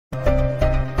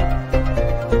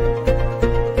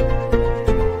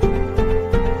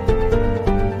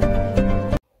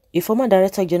A former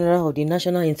Director General of the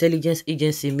National Intelligence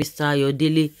Agency, Mr.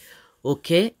 Ayodele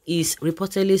Oke, is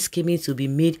reportedly scheming to be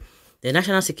made the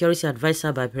National Security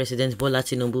Advisor by President Bola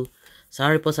Tinubu.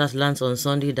 Sahara reporters learned on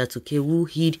Sunday that Oke, who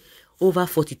hid over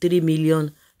 $43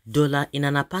 million in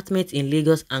an apartment in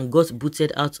Lagos and got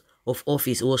booted out of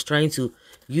office, was trying to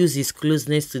use his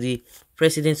closeness to the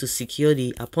president to secure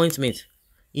the appointment.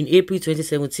 In April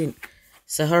 2017,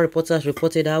 Sahara reporters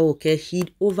reported how Oke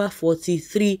hid over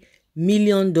 $43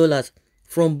 million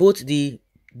from both the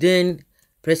then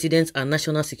President and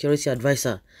National Security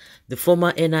Advisor. The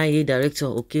former NIA Director,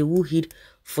 Oke, who hid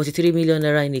 43 million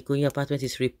naira in a Ikoyi apartment,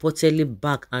 is reportedly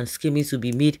back and scheming to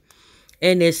be made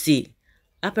NSC.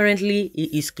 Apparently, he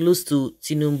is close to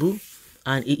Tinubu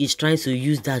and he is trying to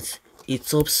use that, a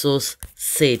top source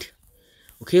said.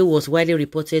 Oke was widely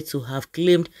reported to have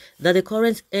claimed that the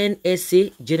current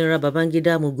NSA General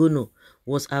Babangida Mugono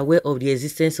was aware of the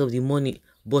existence of the money,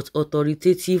 but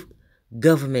authoritative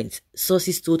government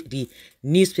sources told the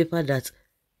newspaper that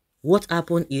what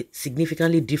happened is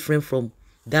significantly different from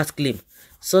that claim.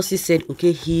 Sources said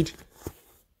Oke did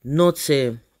not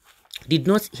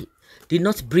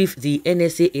brief the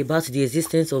NSA about the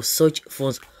existence of such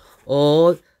funds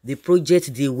or the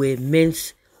project they were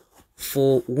meant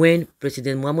for when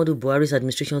President Muhammadu Buhari's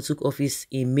administration took office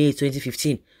in May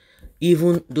 2015,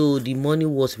 even though the money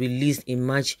was released in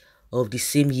March of the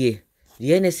same year.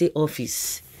 The NSA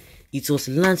office, it was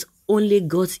learned, only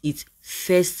got its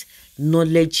first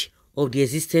knowledge of the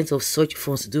existence of such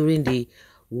funds during the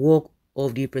work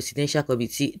of the Presidential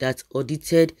Committee that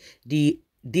audited the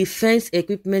defense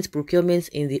equipment procurement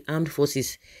in the armed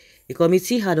forces. The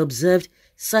committee had observed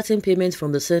certain payments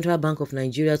from the Central Bank of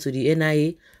Nigeria to the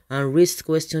NIA and raised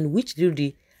questions which drew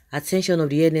the attention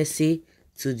of the NSA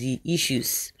to the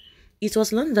issues. It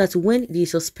was learned that when the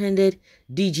suspended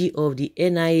DG of the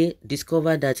NIA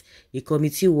discovered that a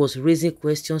committee was raising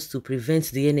questions to prevent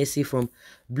the NSA from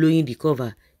blowing the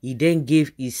cover, he then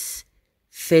gave his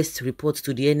first report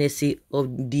to the NSA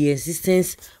of the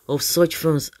existence of such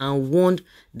funds and warned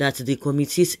that the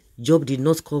committee's job did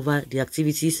not cover the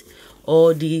activities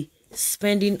or the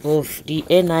spending of the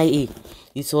NIA.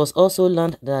 It was also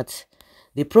learned that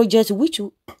the project which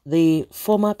the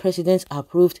former president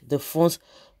approved the funds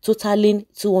totaling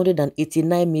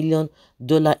 $289 million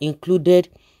included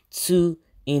two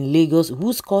in Lagos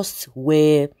whose costs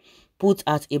were put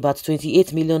at about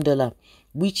 $28 million,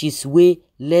 which is way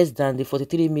less than the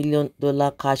 $43 million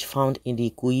cash found in the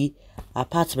Ikoyi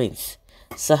apartments.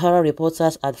 Sahara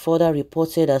reporters had further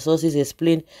reported that sources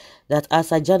explained that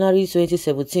as of January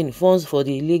 2017, funds for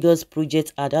the Lagos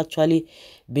project had actually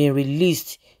been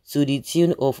released to the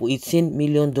tune of $18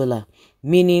 million,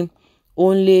 meaning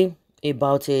only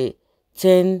about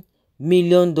 $10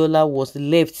 million was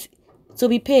left to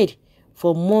be paid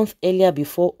for months earlier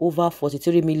before over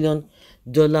 $43 million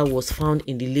was found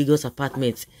in the Lagos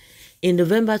apartment. In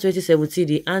November 2017,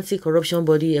 the anti-corruption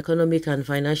body Economic and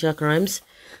Financial Crimes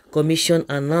Commission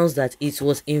announced that it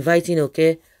was inviting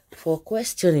Oke for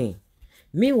questioning.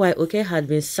 Meanwhile, Oke had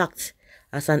been sacked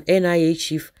as an NIA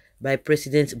chief by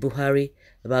President Buhari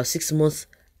about 6 months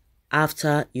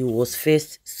after he was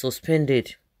first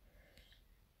suspended.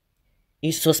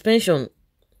 His suspension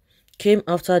came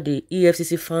after the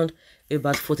EFCC found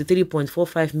about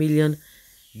 $43.45 million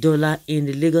in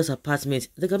the Lagos apartment.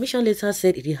 The commission later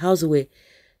said the house where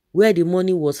the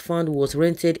money was found was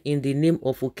rented in the name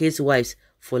of Oke's wives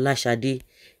for Lashade.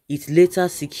 It later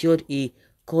secured a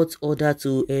court order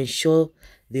to ensure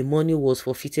the money was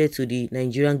forfeited to the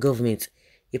Nigerian government.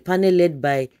 A panel led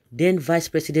by then Vice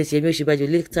President Yemi Osinbajo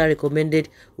later recommended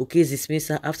Oke's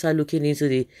dismissal after looking into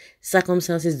the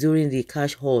circumstances during the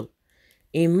cash haul.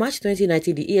 In March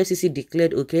 2019, the EFCC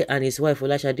declared Oke and his wife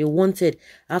Olashade wanted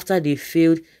after they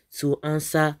failed to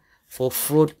answer for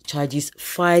fraud charges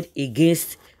filed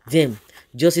against them.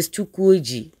 Justice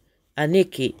Chukwueji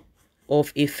Aneke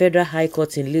of a federal high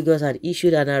court in Lagos had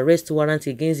issued an arrest warrant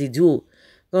against the duo,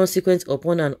 consequent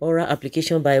upon an oral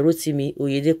application by Rotimi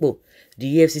Oyedepo,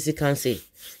 the EFCC counsel.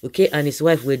 Oke and his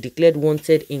wife were declared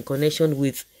wanted in connection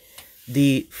with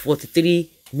the $43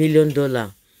 million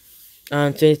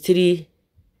and 23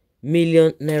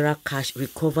 million naira cash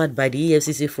recovered by the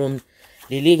EFCC from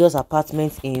the Lagos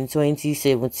apartment in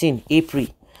 2017 April.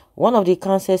 One of the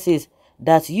counsels says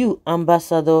that you,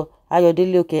 Ambassador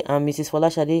Ayodele Oke and Mrs.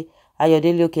 Folashade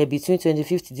Ayodele Oke, between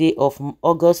 25th day of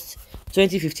August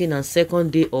 2015 and 2nd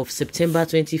day of September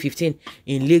 2015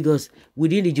 in Lagos,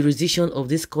 within the jurisdiction of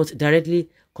this court, directly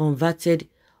converted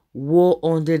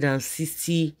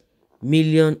 $160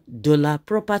 million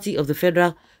property of the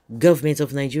federal government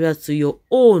of Nigeria to your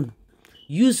own,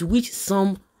 use which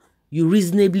sum you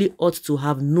reasonably ought to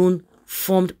have known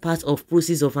formed part of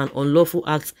process of an unlawful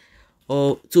act,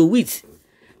 or to wit,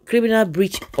 criminal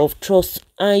breach of trust,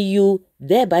 and you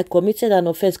thereby committed an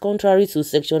offence contrary to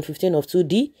section 15 of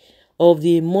 2D of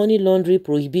the Money Laundering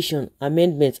Prohibition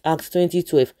Amendment Act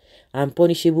 2012 and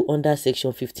punishable under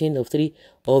section 15 of 3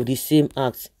 of the same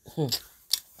act.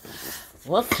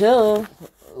 Okay,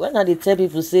 when I tell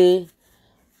people say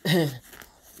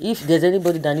if there's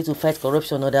anybody that needs to fight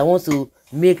corruption or that wants to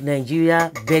make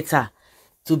Nigeria better,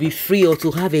 to be free or to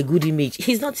have a good image,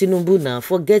 he's not Tinubu now.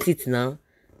 Forget it now.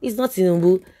 It's not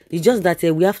Tinubu. It's just that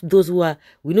we have those who are,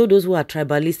 we know those who are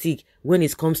tribalistic when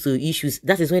it comes to issues.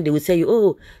 That is when they will tell you,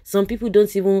 oh, some people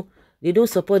don't even, they don't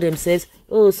support themselves.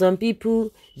 Oh, some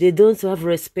people, they don't have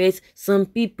respect. Some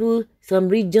people, some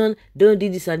region don't do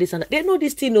this and this and that. They know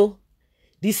this thing, no?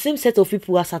 The same set of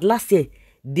people as at last year,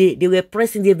 they've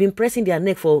been pressing their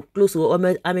neck for close to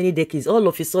how many decades, all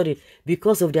of a sudden,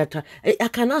 because of their I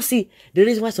cannot see the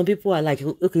reason why some people are like,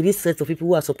 okay, this set of people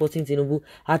who are supporting Tinubu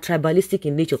are tribalistic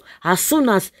in nature. As soon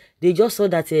as they just saw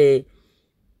that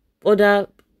other,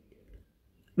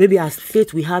 maybe as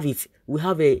fate we have it, we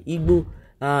have a Igbo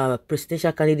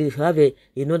presidential candidate, we have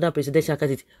another presidential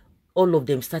candidate, all of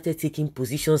them started taking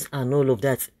positions and all of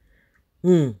that.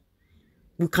 We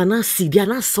cannot see, they are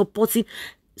not supporting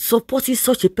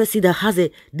such a person that has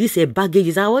this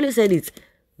baggage. I always said it.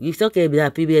 You talk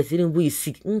about PBS, Tinubu is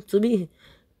sick. To me,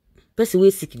 person who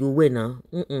is sick, go well now.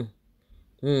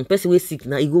 Person who is sick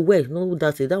now, he go well. No,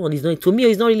 that one is not. To me,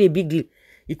 it's not really a big deal.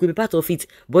 It could be part of it,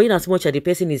 but in as much as the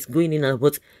person is going in and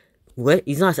but well,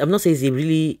 it's not. I'm not saying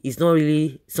it's not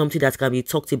really something that can be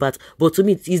talked about. But to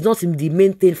me, it's not the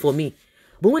main thing for me.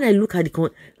 But when I look at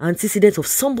the antecedents of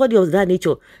somebody of that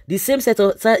nature, the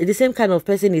same kind of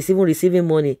person is even receiving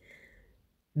money.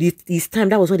 This time,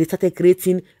 that was when they started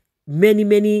creating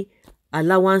many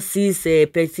allowances,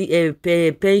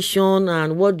 pension,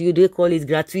 and what do they call it,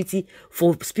 gratuity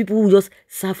for people who just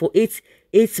serve for eight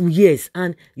years.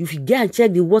 And if you get and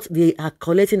check what they are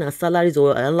collecting as salaries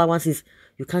or allowances,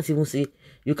 you can't even see.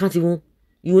 You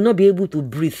will not be able to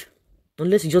breathe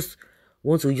unless you just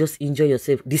want to just enjoy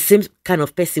yourself. The same kind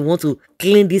of person want to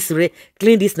clean this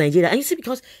Nigeria. And you see,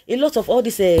 because a lot of all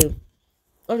this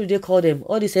what do they call them,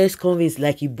 all these ex-convicts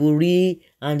like Ibori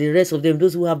and the rest of them,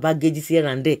 those who have baggages here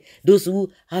and there, those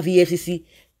who have EFCC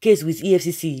case with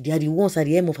EFCC, they are the ones at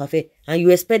the end of affair, and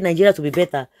you expect Nigeria to be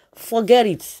better. Forget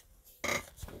it.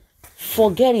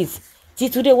 See,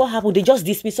 today what happened? They just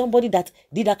dismiss somebody that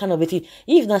did that kind of a thing.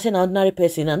 If not an ordinary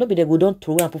person, and nobody go don't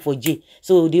throw and put for jail.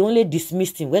 So they only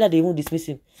dismissed him. Whether they even dismiss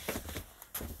him,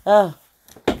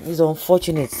 it's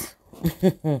unfortunate.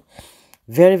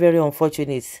 Very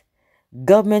unfortunate.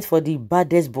 Government for the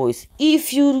baddest boys.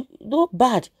 If you know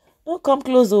bad, don't come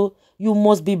close. Oh, you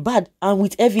must be bad and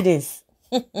with evidence.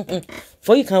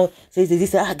 For you can say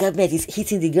this government is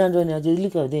hitting the ground right now. Just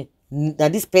look at them.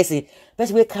 That this person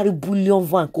will carry bullion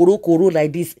van, koro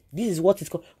like this. This is what is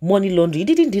called money laundering.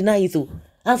 He didn't deny it. Oh.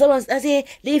 And someone I say,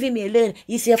 leave him alone.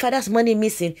 Is your father's money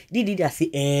missing? Did I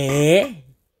say,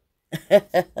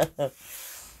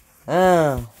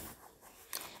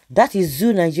 that is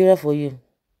Zoo Nigeria for you.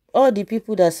 All the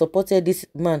people that supported this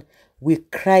man will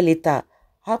cry later.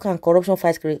 How can corruption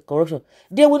fight corruption?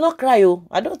 They will not cry. Oh,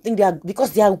 I don't think they are,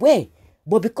 because they are aware,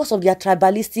 but because of their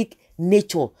tribalistic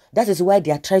nature, that is why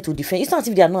they are trying to defend. It's not as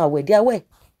if they are not aware. They are aware.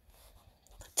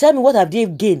 Tell me, what have they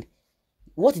gained?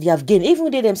 What they have gained?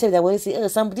 Even they themselves, that will say,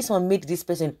 this one made this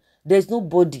person. There's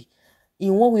nobody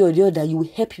in one way or the other. You will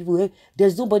help people.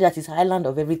 There's nobody that is island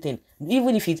of everything.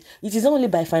 Even if it is only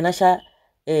by financial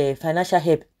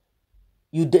help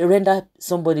you render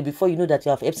somebody before you know that you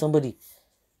have helped somebody.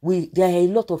 There are a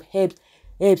lot of helps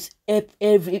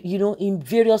every in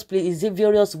various places, in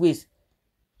various ways.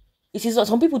 It is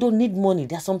some people don't need money.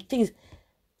 There are some things,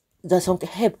 there's some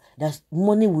help that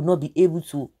money will not be able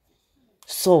to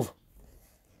solve.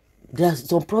 There are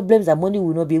some problems that money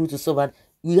will not be able to solve, and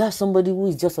you have somebody who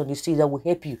is just on the street that will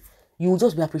help you. You will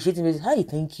just be appreciating it. Hi,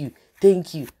 thank you.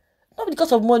 Not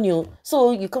because of money.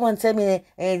 So you come and tell me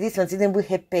this one didn't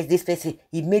help this person.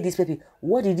 He made this person.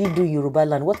 What did he do in Yoruba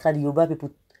land? What can the Yoruba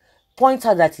people point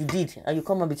out that he did? And you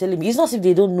come and be telling me. It's not as if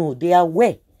they don't know. They are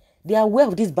aware. They are aware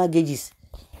of these baggages.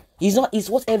 It's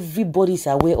what everybody is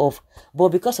aware of. But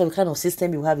because of the kind of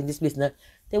system you have in this place now,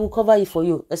 they will cover it for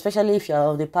you. Especially if you are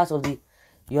on the part of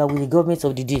you are with the government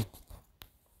of the day.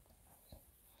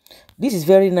 This is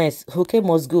very nice. Okay,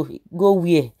 must go. Go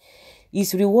where?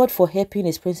 His reward for helping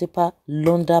his principal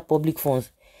launder public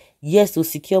funds. Yes, to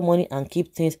secure money and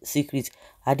keep things secret.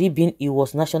 Had he been, he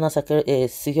was national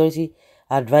security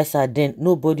advisor, then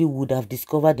nobody would have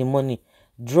discovered the money.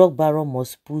 Drug baron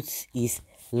must put his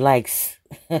likes.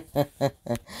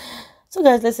 So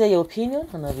guys, let's say your opinion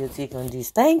and have your take on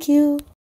this. Thank you.